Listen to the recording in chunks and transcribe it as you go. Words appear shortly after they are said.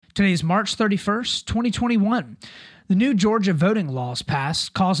Today is March 31st, 2021. The new Georgia voting laws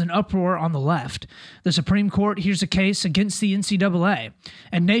passed caused an uproar on the left. The Supreme Court hears a case against the NCAA,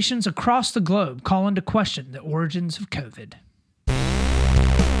 and nations across the globe call into question the origins of COVID.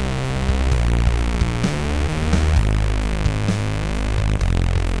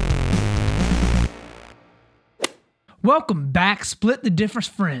 Welcome back, Split the Difference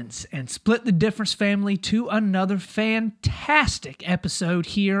friends and Split the Difference family, to another fantastic episode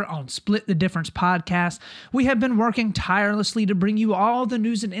here on Split the Difference podcast. We have been working tirelessly to bring you all the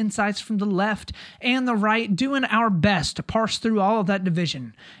news and insights from the left and the right, doing our best to parse through all of that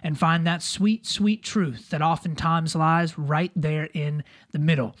division and find that sweet, sweet truth that oftentimes lies right there in the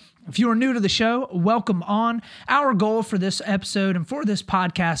middle. If you are new to the show, welcome on. Our goal for this episode and for this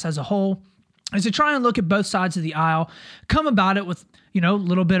podcast as a whole is to try and look at both sides of the aisle, come about it with, a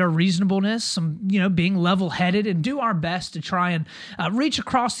little bit of reasonableness, some, being level-headed, and do our best to try and reach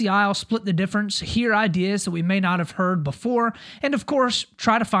across the aisle, split the difference, hear ideas that we may not have heard before, and of course,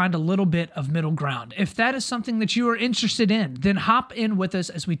 try to find a little bit of middle ground. If that is something that you are interested in, then hop in with us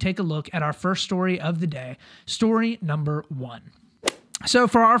as we take a look at our first story of the day, story number 1. So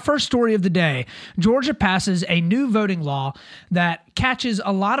for our first story of the day, Georgia passes a new voting law that catches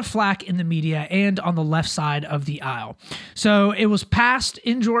a lot of flack in the media and on the left side of the aisle. So it was passed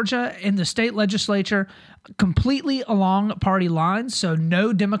in Georgia in the state legislature completely along party lines. So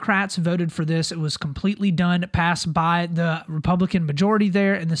no Democrats voted for this. It was completely passed by the Republican majority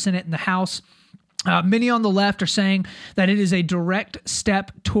there in the Senate and the House. Many on the left are saying that it is a direct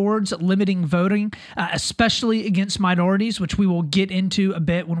step towards limiting voting, especially against minorities, which we will get into a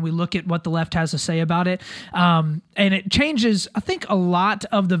bit when we look at what the left has to say about it. And it changes, I think, a lot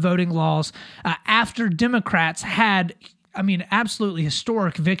of the voting laws after Democrats had absolutely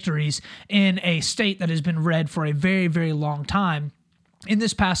historic victories in a state that has been red for a very, very long time in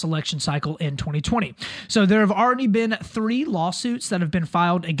this past election cycle in 2020. So there have already been 3 lawsuits that have been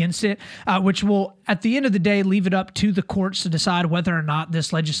filed against it, which will, at the end of the day, leave it up to the courts to decide whether or not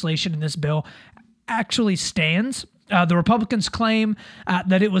this legislation and this bill actually stands. The Republicans claim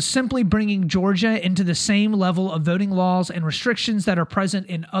that it was simply bringing Georgia into the same level of voting laws and restrictions that are present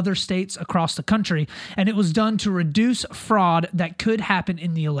in other states across the country, and it was done to reduce fraud that could happen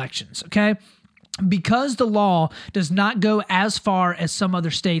in the elections, okay? Because the law does not go as far as some other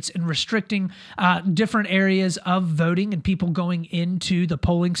states in restricting different areas of voting and people going into the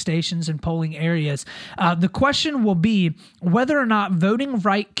polling stations and polling areas, the question will be whether or not voting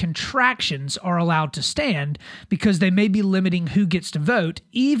right contractions are allowed to stand, because they may be limiting who gets to vote,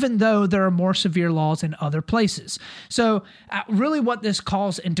 even though there are more severe laws in other places. So really what this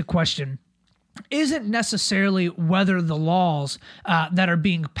calls into question isn't necessarily whether the laws that are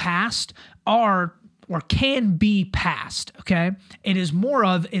being passed are or can be passed, okay? It is more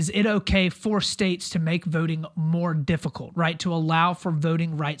of, is it okay for states to make voting more difficult, right? To allow for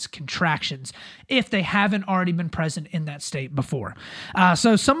voting rights contractions if they haven't already been present in that state before.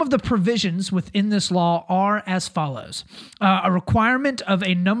 So some of the provisions within this law are as follows. A requirement of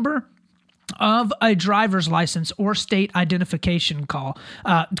a number of a driver's license or state identification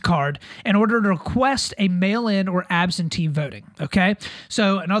card in order to request a mail-in or absentee voting, okay?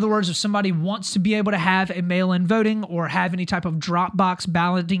 So in other words, if somebody wants to be able to have a mail-in voting or have any type of drop box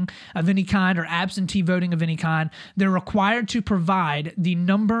balloting of any kind or absentee voting of any kind, they're required to provide the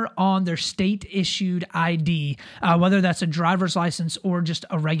number on their state-issued ID, whether that's a driver's license or just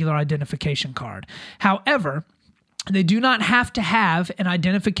a regular identification card. However, they do not have to have an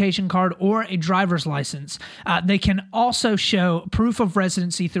identification card or a driver's license. They can also show proof of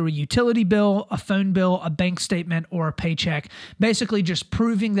residency through a utility bill, a phone bill, a bank statement, or a paycheck, basically just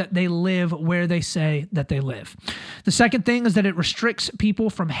proving that they live where they say that they live. The second thing is that it restricts people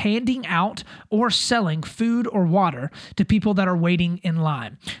from handing out or selling food or water to people that are waiting in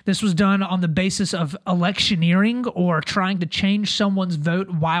line. This was done on the basis of electioneering or trying to change someone's vote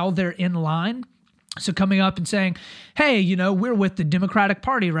while they're in line. So coming up and saying, hey, we're with the Democratic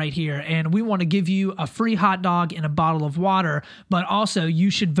Party right here, and we want to give you a free hot dog and a bottle of water, but also you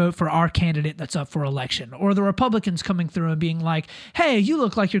should vote for our candidate that's up for election. Or the Republicans coming through and being like, hey, you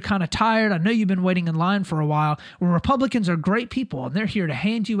look like you're kind of tired. I know you've been waiting in line for a while. Well, Republicans are great people, and they're here to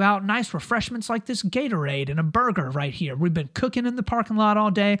hand you out nice refreshments like this Gatorade and a burger right here. We've been cooking in the parking lot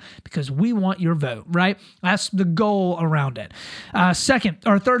all day because we want your vote, right? That's the goal around it.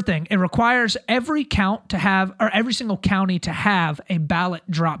 Third thing, it requires every single county to have a ballot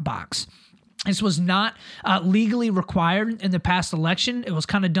drop box. This was not legally required in the past election. It was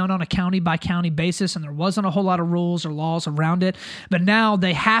kind of done on a county by county basis, and there wasn't a whole lot of rules or laws around it. But now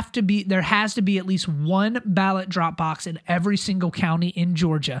there has to be at least one ballot drop box in every single county in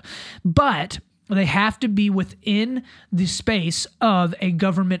Georgia. But they have to be within the space of a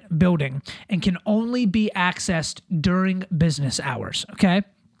government building and can only be accessed during business hours. Okay.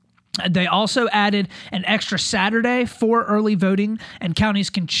 They also added an extra Saturday for early voting, and counties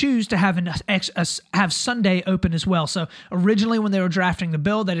can choose to have Sunday open as well. So originally, when they were drafting the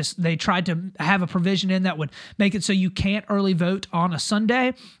bill, they tried to have a provision in that would make it so you can't early vote on a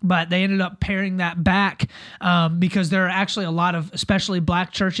Sunday, but they ended up paring that back because there are actually a lot of, especially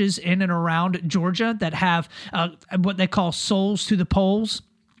black churches in and around Georgia that have what they call souls to the polls.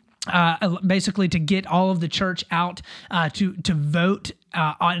 Basically to get all of the church out to vote,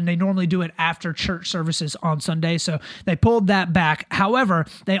 and they normally do it after church services on Sunday, so they pulled that back. However,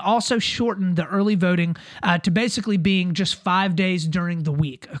 they also shortened the early voting to basically being just 5 days during the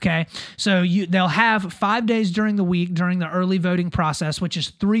week, okay? So they'll have 5 days during the week during the early voting process, which is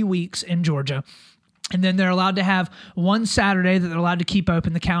 3 weeks in Georgia. And then they're allowed to have one Saturday that they're allowed to keep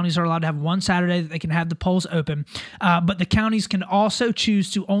open. The counties are allowed to have one Saturday that they can have the polls open. But the counties can also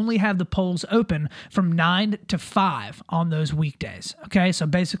choose to only have the polls open from 9 to 5 on those weekdays. Okay, so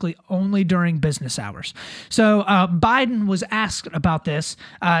basically only during business hours. So Biden was asked about this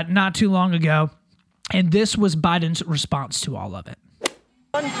not too long ago, and this was Biden's response to all of it.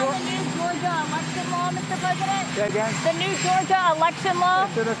 The new Georgia election law, Mr. President? Say again? The new Georgia election law?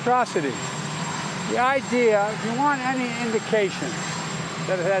 It's an atrocity. The idea, if you want any indication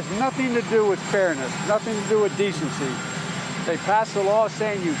that it has nothing to do with fairness, nothing to do with decency, they passed a law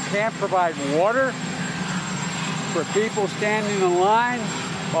saying you can't provide water for people standing in line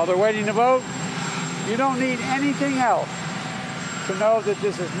while they're waiting to vote. You don't need anything else to know that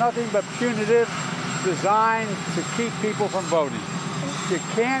this is nothing but punitive, designed to keep people from voting. You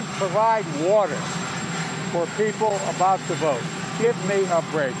can't provide water for people about to vote. Give me a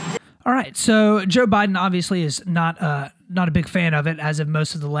break. All right, so Joe Biden obviously is not a big fan of it, as of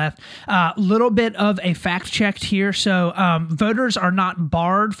most of the left. Little bit of a fact check here. So voters are not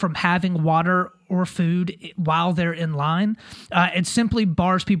barred from having water or food while they're in line. It simply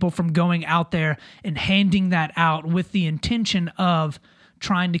bars people from going out there and handing that out with the intention of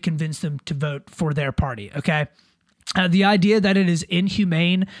trying to convince them to vote for their party, okay? The idea that it is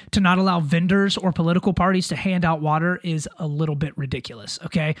inhumane to not allow vendors or political parties to hand out water is a little bit ridiculous,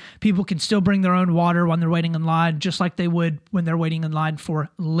 okay? People can still bring their own water when they're waiting in line, just like they would when they're waiting in line for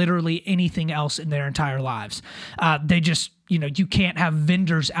literally anything else in their entire lives. You can't have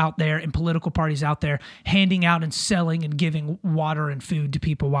vendors out there and political parties out there handing out and selling and giving water and food to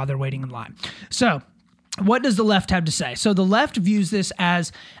people while they're waiting in line. So, what does the left have to say? So the left views this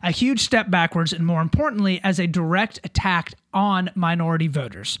as a huge step backwards and, more importantly, as a direct attack on minority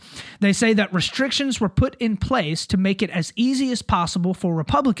voters. They say that restrictions were put in place to make it as easy as possible for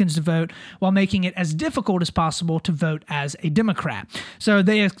Republicans to vote while making it as difficult as possible to vote as a Democrat. So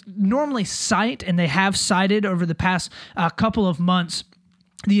they normally cite, and they have cited over the past couple of months,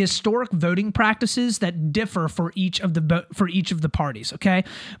 the historic voting practices that differ for each of the parties, okay?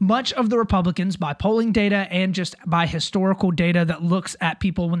 Much of the Republicans, by polling data and just by historical data that looks at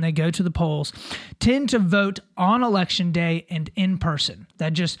people when they go to the polls, tend to vote on election day and in person.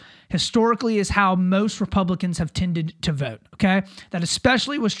 That just historically is how most Republicans have tended to vote, okay? That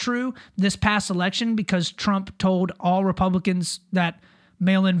especially was true this past election because Trump told all Republicans that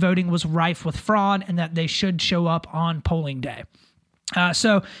mail-in voting was rife with fraud and that they should show up on polling day.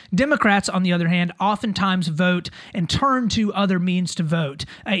 So Democrats, on the other hand, oftentimes vote and turn to other means to vote,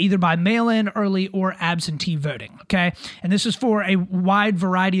 either by mail-in, early, or absentee voting, okay? And this is for a wide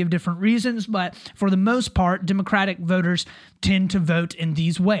variety of different reasons, but for the most part, Democratic voters tend to vote in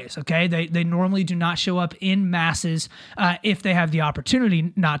these ways, okay? They normally do not show up in masses if they have the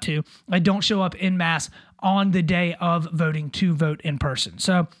opportunity not to. They don't show up in mass on the day of voting to vote in person.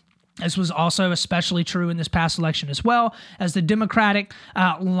 So this was also especially true in this past election as well, as the Democratic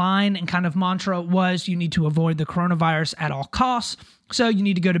line and kind of mantra was you need to avoid the coronavirus at all costs. So you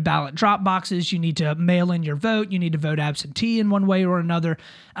need to go to ballot drop boxes, you need to mail in your vote, you need to vote absentee in one way or another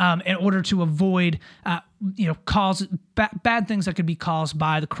in order to avoid bad things that could be caused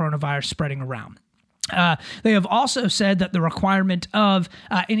by the coronavirus spreading around. They have also said that the requirement of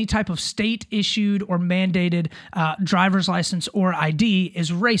any type of state-issued or mandated driver's license or ID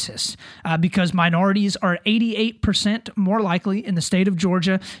is racist because minorities are 88% more likely in the state of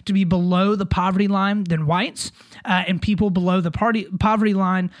Georgia to be below the poverty line than whites, and people below the poverty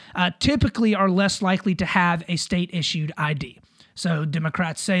line typically are less likely to have a state-issued ID. So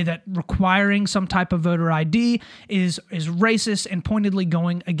Democrats say that requiring some type of voter ID is racist and pointedly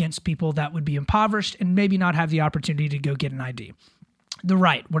going against people that would be impoverished and maybe not have the opportunity to go get an ID. The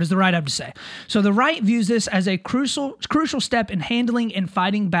right. What does the right have to say? So the right views this as a crucial step in handling and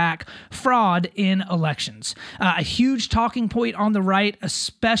fighting back fraud in elections. A huge talking point on the right,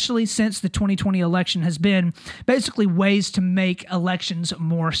 especially since the 2020 election, has been basically ways to make elections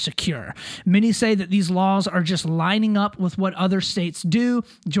more secure. Many say that these laws are just lining up with what other states do.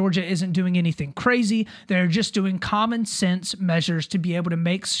 Georgia isn't doing anything crazy. They're just doing common sense measures to be able to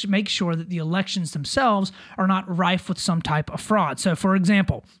make sure that the elections themselves are not rife with some type of fraud. So, for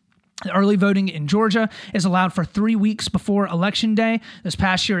example, early voting in Georgia is allowed for 3 weeks before Election Day. This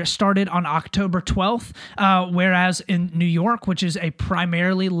past year, it started on October 12th, whereas in New York, which is a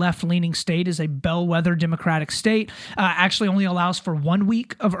primarily left-leaning state, is a bellwether Democratic state, actually only allows for 1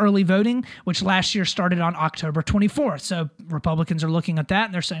 week of early voting, which last year started on October 24th. So Republicans are looking at that,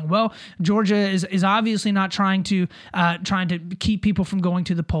 and they're saying, well, Georgia is obviously not trying to keep people from going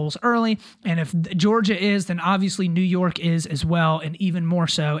to the polls early, and if Georgia is, then obviously New York is as well, and even more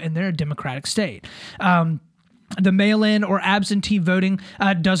so, and they're a Democratic state. The mail-in or absentee voting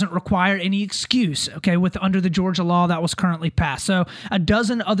doesn't require any excuse, okay, under the Georgia law that was currently passed. So a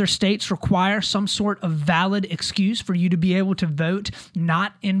dozen other states require some sort of valid excuse for you to be able to vote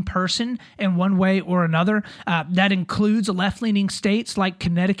not in person in one way or another. That includes left-leaning states like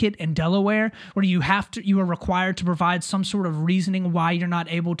Connecticut and Delaware, where you are required to provide some sort of reasoning why you're not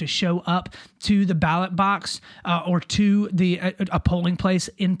able to show up to the ballot box or to a polling place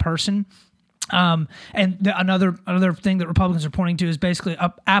in person. Another thing that Republicans are pointing to is basically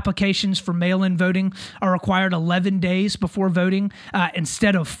applications for mail-in voting are required 11 days before voting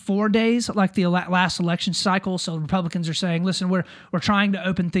instead of 4 days like the last election cycle. So Republicans are saying, listen, we're trying to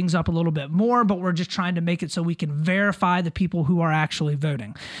open things up a little bit more, but we're just trying to make it so we can verify the people who are actually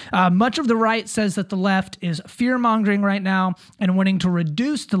voting. Much of the right says that the left is fear-mongering right now and wanting to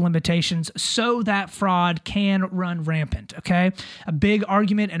reduce the limitations so that fraud can run rampant, okay? A big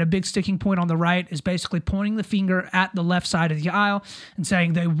argument and a big sticking point on the right is basically pointing the finger at the left side of the aisle and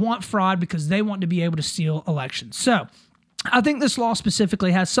saying they want fraud because they want to be able to steal elections. So I think this law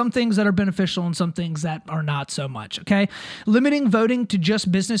specifically has some things that are beneficial and some things that are not so much, okay? Limiting voting to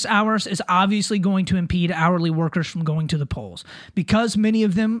just business hours is obviously going to impede hourly workers from going to the polls because many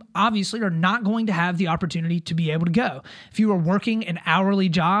of them obviously are not going to have the opportunity to be able to go. If you are working an hourly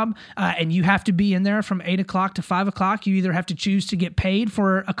job and you have to be in there from 8 o'clock to 5 o'clock, you either have to choose to get paid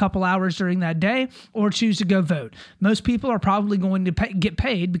for a couple hours during that day or choose to go vote. Most people are probably going to get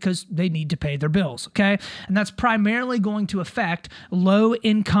paid because they need to pay their bills, okay? And that's primarily going to affect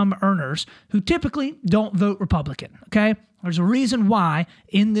low-income earners who typically don't vote Republican, okay? There's a reason why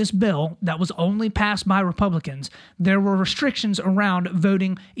in this bill that was only passed by Republicans, there were restrictions around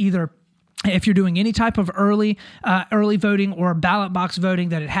voting either if you're doing any type of early voting or ballot box voting,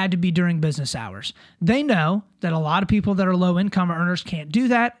 that it had to be during business hours. They know that a lot of people that are low-income earners can't do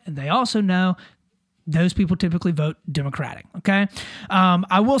that, and they also know those people typically vote Democratic, okay?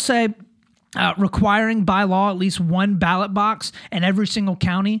 I will say, requiring by law at least one ballot box in every single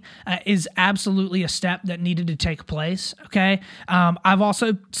county is absolutely a step that needed to take place, okay? I've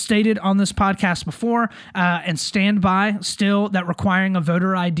also stated on this podcast before and stand by still that requiring a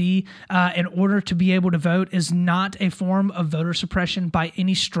voter ID in order to be able to vote is not a form of voter suppression by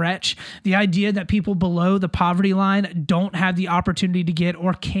any stretch. The idea that people below the poverty line don't have the opportunity to get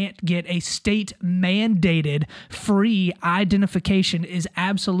or can't get a state-mandated free identification is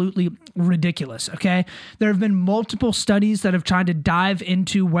absolutely ridiculous, okay? There have been multiple studies that have tried to dive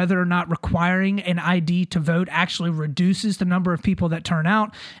into whether or not requiring an ID to vote actually reduces the number of people that turn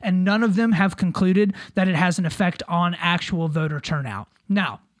out, and none of them have concluded that it has an effect on actual voter turnout.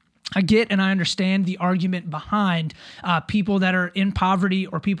 Now, I get and I understand the argument behind people that are in poverty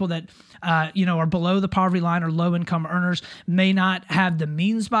or people that are below the poverty line or low-income earners may not have the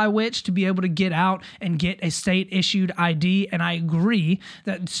means by which to be able to get out and get a state-issued ID. And I agree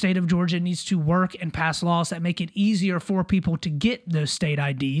that the state of Georgia needs to work and pass laws that make it easier for people to get those state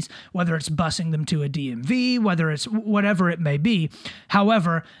IDs, whether it's busing them to a DMV, whether it's whatever it may be.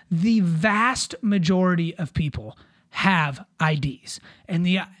 However, the vast majority of people have IDs, and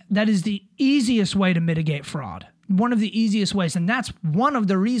that is the easiest way to mitigate fraud. One of the easiest ways, and that's one of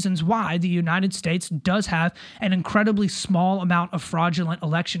the reasons why the United States does have an incredibly small amount of fraudulent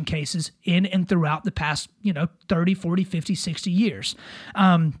election cases in and throughout the past, 30, 40, 50, 60 years.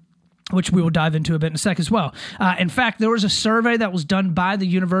 which we will dive into a bit in a sec as well. In fact, there was a survey that was done by the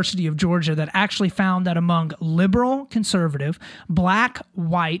University of Georgia that actually found that among liberal, conservative, black,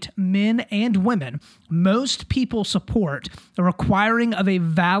 white, men, and women, most people support the requiring of a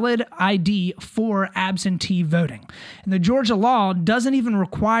valid ID for absentee voting. And the Georgia law doesn't even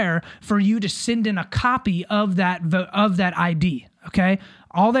require for you to send in a copy of that ID, okay?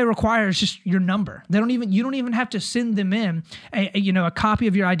 All they require is just your number. You don't even have to send them in a copy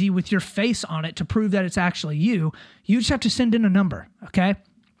of your ID with your face on it to prove that it's actually you. You just have to send in a number, okay?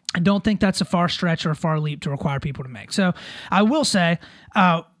 I don't think that's a far stretch or a far leap to require people to make. So I will say,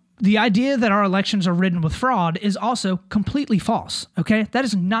 the idea that our elections are ridden with fraud is also completely false, okay? That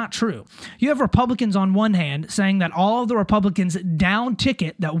is not true. You have Republicans on one hand saying that all of the Republicans down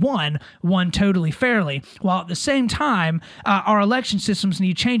ticket that won totally fairly, while at the same time, our election systems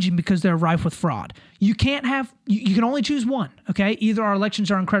need changing because they're rife with fraud. You can only choose one, okay? Either our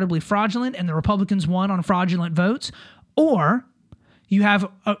elections are incredibly fraudulent and the Republicans won on fraudulent votes, or you have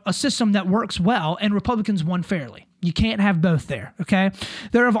a system that works well and Republicans won fairly. You can't have both there, okay?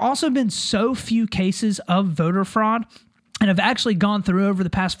 There have also been so few cases of voter fraud and have actually gone through over the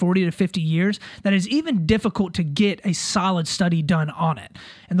past 40 to 50 years that it's even difficult to get a solid study done on it.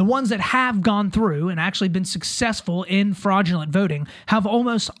 And the ones that have gone through and actually been successful in fraudulent voting have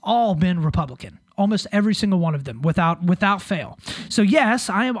almost all been Republican. Almost every single one of them, without fail. So yes,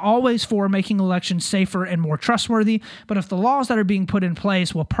 I am always for making elections safer and more trustworthy, but if the laws that are being put in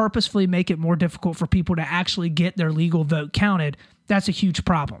place will purposefully make it more difficult for people to actually get their legal vote counted, that's a huge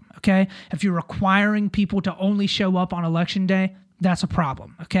problem, okay? If you're requiring people to only show up on election day, that's a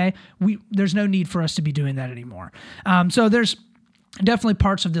problem, okay? There's no need for us to be doing that anymore. So there's definitely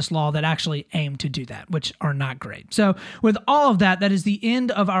parts of this law that actually aim to do that, which are not great. So with all of that, that is the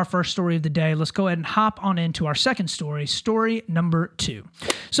end of our first story of the day. Let's go ahead and hop on into our second story, story number 2.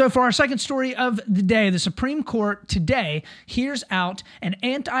 So for our second story of the day, the Supreme Court today hears out an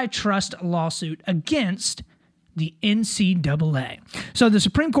antitrust lawsuit against the NCAA. So the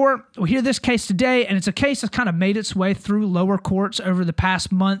Supreme Court will hear this case today, and it's a case that's kind of made its way through lower courts over the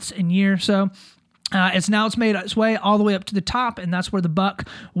past months and year or so. It's made its way all the way up to the top, and that's where the buck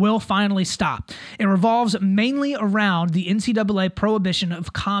will finally stop. It revolves mainly around the NCAA prohibition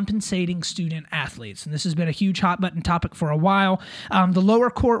of compensating student athletes, and this has been a huge hot-button topic for a while. The lower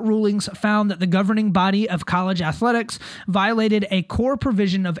court rulings found that the governing body of college athletics violated a core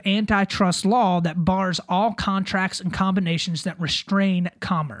provision of antitrust law that bars all contracts and combinations that restrain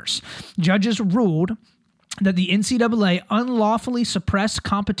commerce. Judges ruled that the NCAA unlawfully suppressed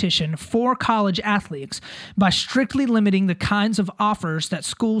competition for college athletes by strictly limiting the kinds of offers that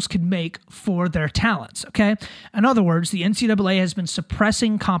schools could make for their talents, okay? In other words, the NCAA has been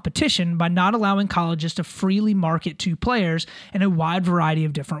suppressing competition by not allowing colleges to freely market to players in a wide variety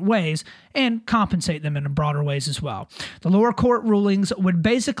of different ways and compensate them in broader ways as well. The lower court rulings would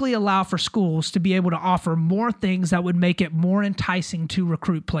basically allow for schools to be able to offer more things that would make it more enticing to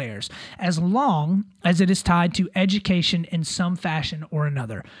recruit players, as long as it is tied to education in some fashion or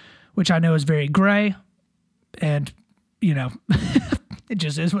another, which I know is very gray and, it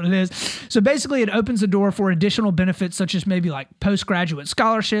just is what it is. So basically, it opens the door for additional benefits such as maybe like postgraduate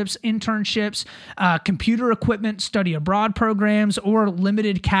scholarships, internships, computer equipment, study abroad programs, or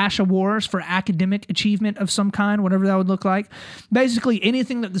limited cash awards for academic achievement of some kind, whatever that would look like. Basically,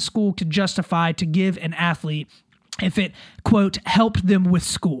 anything that the school could justify to give an athlete if it, quote, helped them with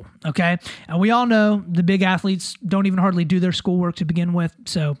school, okay? And we all know the big athletes don't even hardly do their schoolwork to begin with,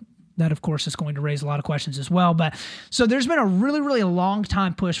 so that, of course, is going to raise a lot of questions as well. But so there's been a really, really long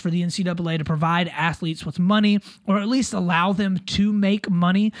time push for the NCAA to provide athletes with money, or at least allow them to make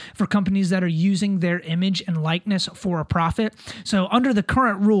money for companies that are using their image and likeness for a profit. So under the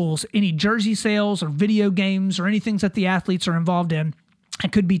current rules, any jersey sales or video games or anything that the athletes are involved in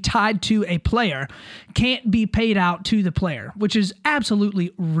and could be tied to a player can't be paid out to the player, which is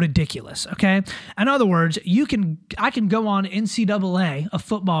absolutely ridiculous, okay? In other words, I can go on NCAA, a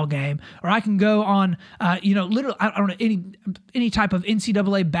football game, or I can go on, literally, I don't know, any type of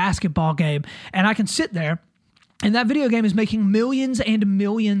NCAA basketball game, and I can sit there, and that video game is making millions and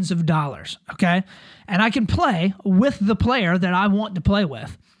millions of dollars, okay? And I can play with the player that I want to play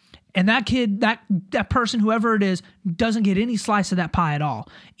with. And that kid, that person, whoever it is, doesn't get any slice of that pie at all,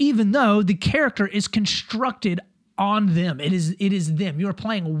 even though the character is constructed on them. It is them. You're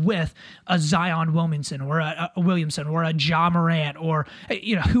playing with a Zion Williamson or a Williamson or a Ja Morant or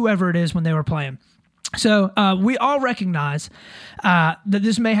whoever it is when they were playing. So we all recognize that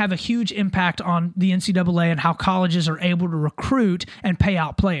this may have a huge impact on the NCAA and how colleges are able to recruit and pay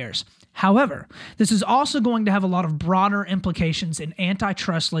out players. However, this is also going to have a lot of broader implications in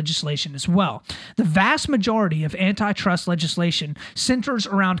antitrust legislation as well. The vast majority of antitrust legislation centers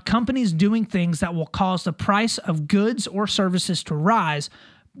around companies doing things that will cause the price of goods or services to rise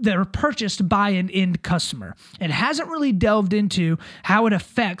that are purchased by an end customer. It hasn't really delved into how it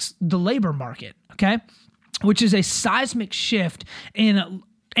affects the labor market, okay? Which is a seismic shift in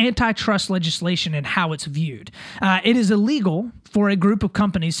antitrust legislation and how it's viewed. It is illegal for a group of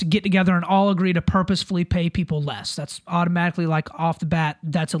companies to get together and all agree to purposefully pay people less. That's automatically, like, off the bat,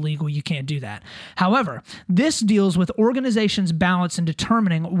 that's illegal. You can't do that. However, this deals with organizations' balance in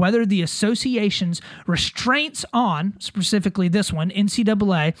determining whether the association's restraints on, specifically this one,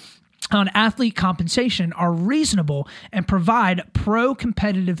 NCAA, on athlete compensation are reasonable and provide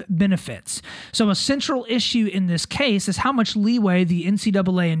pro-competitive benefits. So a central issue in this case is how much leeway the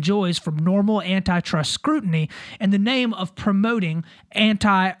NCAA enjoys from normal antitrust scrutiny in the name of promoting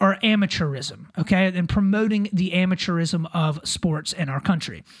amateurism, okay, and promoting the amateurism of sports in our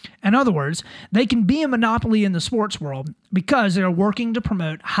country. In other words, they can be a monopoly in the sports world because they're working to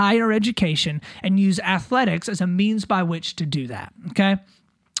promote higher education and use athletics as a means by which to do that, okay?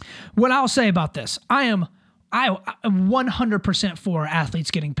 What I'll say about this, I am 100% for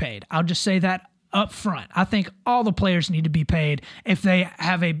athletes getting paid. I'll just say that up front. I think all the players need to be paid if they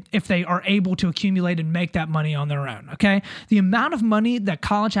are able to accumulate and make that money on their own, okay? The amount of money that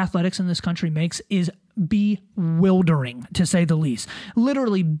college athletics in this country makes is bewildering, to say the least.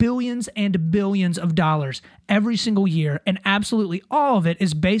 Literally billions and billions of dollars every single year, and absolutely all of it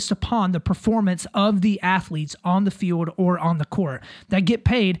is based upon the performance of the athletes on the field or on the court that get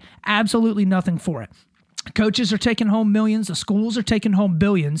paid absolutely nothing for it. Coaches are taking home millions, the schools are taking home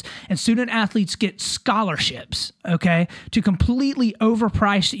billions, and student athletes get scholarships, okay, to completely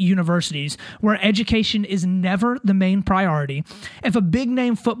overpriced universities where education is never the main priority. If a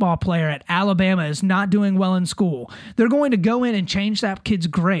big-name football player at Alabama is not doing well in school, they're going to go in and change that kid's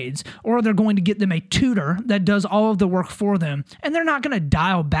grades, or they're going to get them a tutor that does all of the work for them, and they're not going to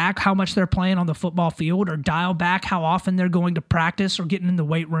dial back how much they're playing on the football field or dial back how often they're going to practice or getting in the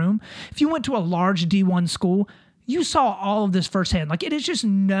weight room. If you went to a large D1 school, you saw all of this firsthand. Like, it is just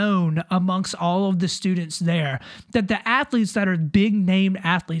known amongst all of the students there that the athletes that are big name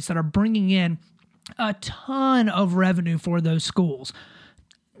athletes that are bringing in a ton of revenue for those schools,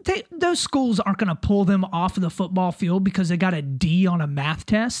 those schools aren't going to pull them off of the football field because they got a D on a math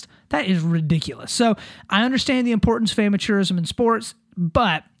test. That is ridiculous. So I understand the importance of amateurism in sports,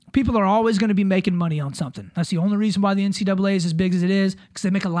 but people are always going to be making money on something. That's the only reason why the NCAA is as big as it is, because they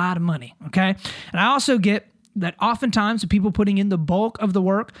make a lot of money, okay? And I also get that oftentimes the people putting in the bulk of the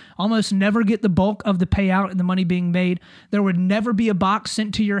work almost never get the bulk of the payout and the money being made. There would never be a box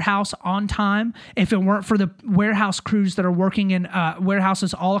sent to your house on time if it weren't for the warehouse crews that are working in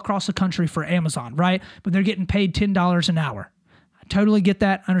warehouses all across the country for Amazon, right? But they're getting paid $10 an hour. I totally get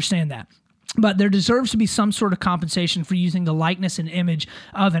that, understand that. But there deserves to be some sort of compensation for using the likeness and image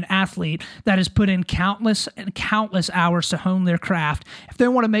of an athlete that has put in countless and countless hours to hone their craft. If they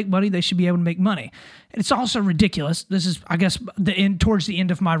want to make money, they should be able to make money. It's also ridiculous. This is, I guess, towards the end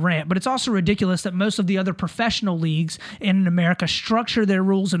of my rant, but it's also ridiculous that most of the other professional leagues in America structure their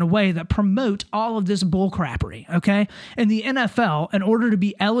rules in a way that promote all of this bullcrappery, okay? In the NFL, in order to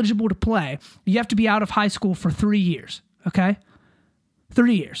be eligible to play, you have to be out of high school for 3 years, okay?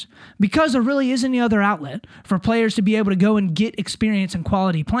 3 years. Because there really isn't any other outlet for players to be able to go and get experience and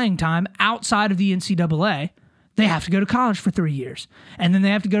quality playing time outside of the NCAA, they have to go to college for 3 years. And then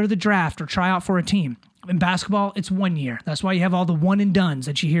they have to go to the draft or try out for a team. In basketball, it's 1 year. That's why you have all the one and dones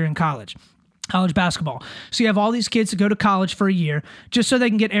that you hear in college basketball. So you have all these kids that go to college for a year just so they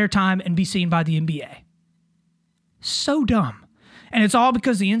can get airtime and be seen by the NBA. So dumb. And it's all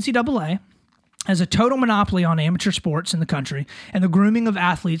because the NCAA has a total monopoly on amateur sports in the country and the grooming of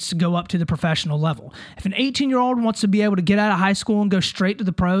athletes to go up to the professional level. If an 18-year-old wants to be able to get out of high school and go straight to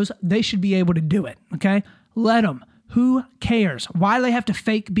the pros, they should be able to do it, okay? Let them. Who cares? Why do they have to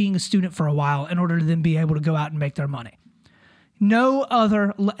fake being a student for a while in order to then be able to go out and make their money? No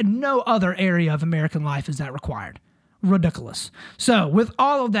other area of American life is that required. Ridiculous. So, with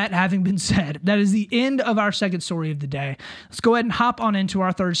all of that having been said, that is the end of our second story of the day. Let's go ahead and hop on into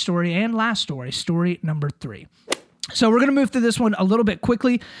our third story and last story, story number 3. So we're going to move through this one a little bit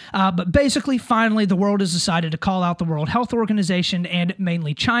quickly, but basically, finally, the world has decided to call out the World Health Organization and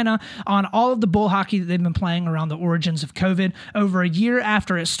mainly China on all of the bull hockey that they've been playing around the origins of COVID over a year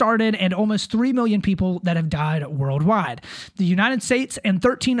after it started and almost 3 million people that have died worldwide. The United States and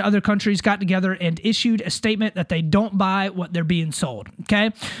 13 other countries got together and issued a statement that they don't buy what they're being sold,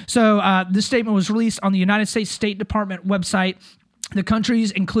 okay? So this statement was released on the United States State Department website. The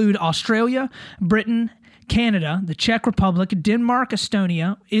countries include Australia, Britain, Canada, the Czech Republic, Denmark,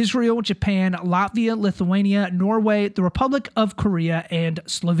 Estonia, Israel, Japan, Latvia, Lithuania, Norway, the Republic of Korea, and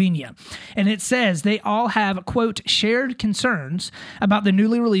Slovenia. And it says they all have, quote, shared concerns about the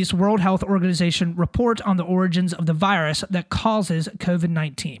newly released World Health Organization report on the origins of the virus that causes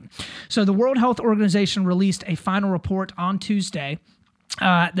COVID-19. So the World Health Organization released a final report on Tuesday.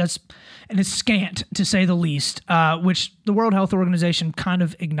 And it's scant, to say the least, which the World Health Organization kind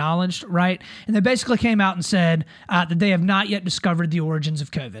of acknowledged, right? And they basically came out and said that they have not yet discovered the origins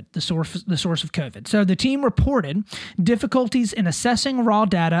of COVID, the source of COVID. So the team reported difficulties in assessing raw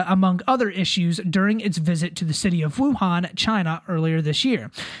data, among other issues, during its visit to the city of Wuhan, China, earlier this year,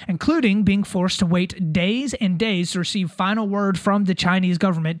 including being forced to wait days and days to receive final word from the Chinese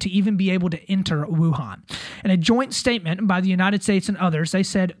government to even be able to enter Wuhan. In a joint statement by the United States and others, they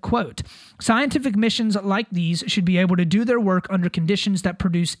said, quote, scientific missions like these should be able to do their work under conditions that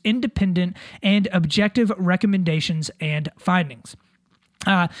produce independent and objective recommendations and findings.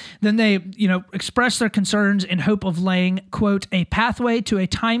 Then they, express their concerns in hope of laying, quote, a pathway to a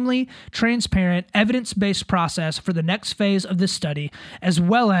timely, transparent, evidence-based process for the next phase of this study, as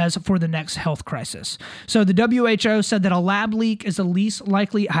well as for the next health crisis. So the WHO said that a lab leak is the least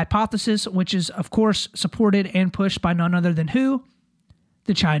likely hypothesis, which is, of course, supported and pushed by none other than who?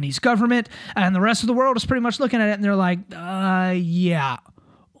 The Chinese government. And the rest of the world is pretty much looking at it and they're like, yeah.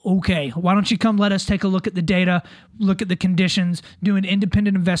 Okay, why don't you come let us take a look at the data, look at the conditions, do an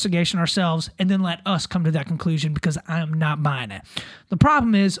independent investigation ourselves, and then let us come to that conclusion, because I am not buying it. The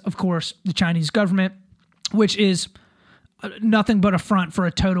problem is, of course, the Chinese government, which is nothing but a front for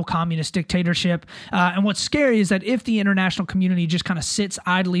a total communist dictatorship. And what's scary is that if the international community just kind of sits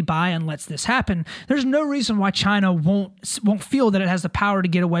idly by and lets this happen, there's no reason why China won't feel that it has the power to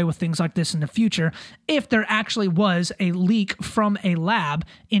get away with things like this in the future if there actually was a leak from a lab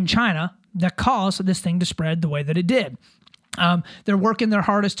in China that caused this thing to spread the way that it did. They're working their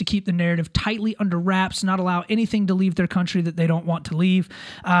hardest to keep the narrative tightly under wraps, not allow anything to leave their country that they don't want to leave.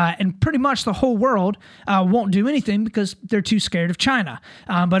 And pretty much the whole world won't do anything because they're too scared of China.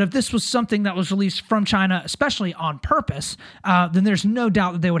 But if this was something that was released from China, especially on purpose, then there's no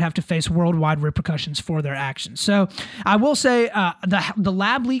doubt that they would have to face worldwide repercussions for their actions. So I will say the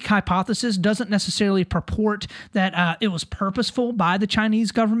lab leak hypothesis doesn't necessarily purport that it was purposeful by the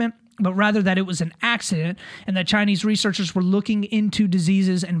Chinese government, but rather that it was an accident and that Chinese researchers were looking into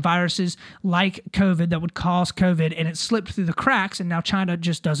diseases and viruses like COVID that would cause COVID, and it slipped through the cracks, and now China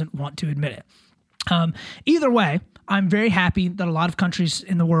just doesn't want to admit it. Either way, I'm very happy that a lot of countries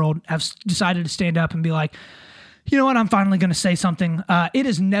in the world have decided to stand up and be like, you know what, I'm finally going to say something. It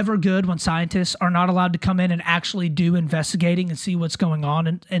is never good when scientists are not allowed to come in and actually do investigating and see what's going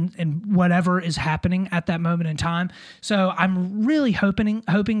on and whatever is happening at that moment in time. So I'm really hoping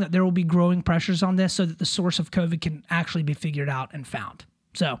that there will be growing pressures on this so that the source of COVID can actually be figured out and found.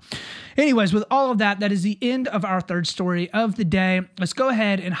 So anyways, with all of that, that is the end of our third story of the day. Let's go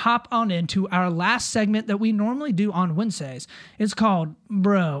ahead and hop on into our last segment that we normally do on Wednesdays. It's called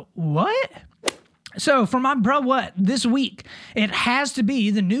Bro, What? So for my Bro What this week, it has to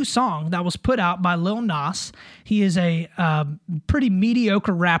be the new song that was put out by Lil Nas. He is a pretty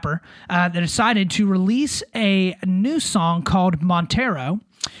mediocre rapper that decided to release a new song called Montero,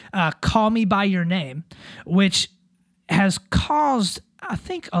 Call Me By Your Name, which has caused, I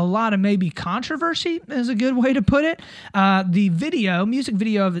think, a lot of maybe controversy is a good way to put it. The music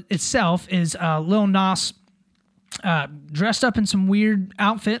video of itself is Lil Nas dressed up in some weird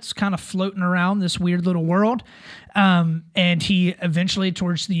outfits, kind of floating around this weird little world. And he eventually,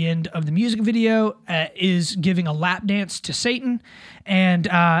 towards the end of the music video, is giving a lap dance to Satan. And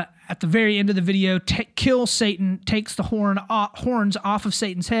at the very end of the video, kills Satan, takes the horns off of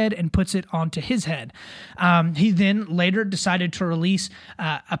Satan's head and puts it onto his head. He then later decided to release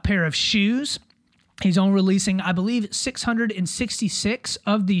a pair of shoes. He's only releasing, I believe, 666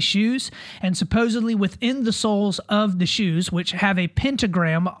 of these shoes, and supposedly within the soles of the shoes, which have a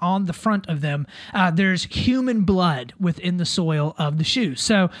pentagram on the front of them, there's human blood within the soil of the shoes.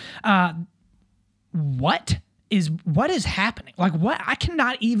 So, what is happening? Like, what? I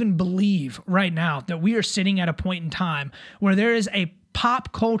cannot even believe right now that we are sitting at a point in time where there is a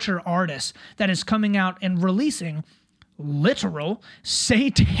pop culture artist that is coming out and releasing literal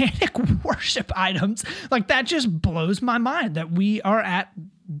satanic worship items. Like, that just blows my mind that we are at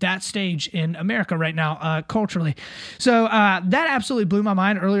that stage in America right now, culturally. So that absolutely blew my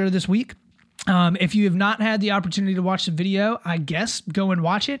mind earlier this week. If you have not had the opportunity to watch the video, I guess go and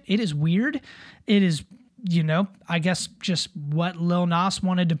watch it. It is weird. It is I guess just what Lil Nas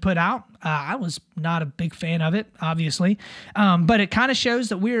wanted to put out. I was not a big fan of it, obviously. But it kind of shows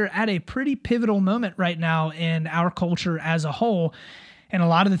that we're at a pretty pivotal moment right now in our culture as a whole, and a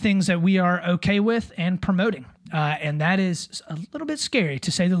lot of the things that we are okay with and promoting. And that is a little bit scary,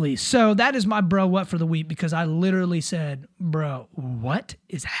 to say the least. So that is my bro what for the week, because I literally said, bro, what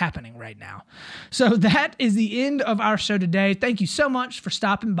is happening right now? So that is the end of our show today. Thank you so much for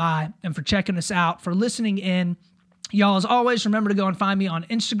stopping by and for checking us out, for listening in. Y'all, as always, remember to go and find me on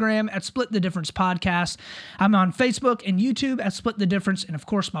Instagram at Split the Difference Podcast. I'm on Facebook and YouTube at Split the Difference, and of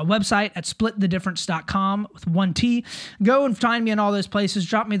course, my website at splitthedifference.com with 1 T. Go and find me in all those places.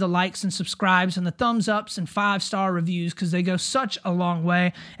 Drop me the likes and subscribes and the thumbs ups and 5-star reviews, because they go such a long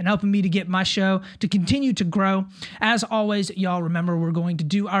way in helping me to get my show to continue to grow. As always, y'all, remember, we're going to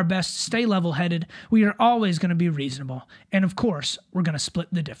do our best to stay level-headed. We are always going to be reasonable. And of course, we're going to split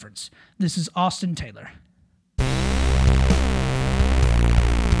the difference. This is Austin Taylor.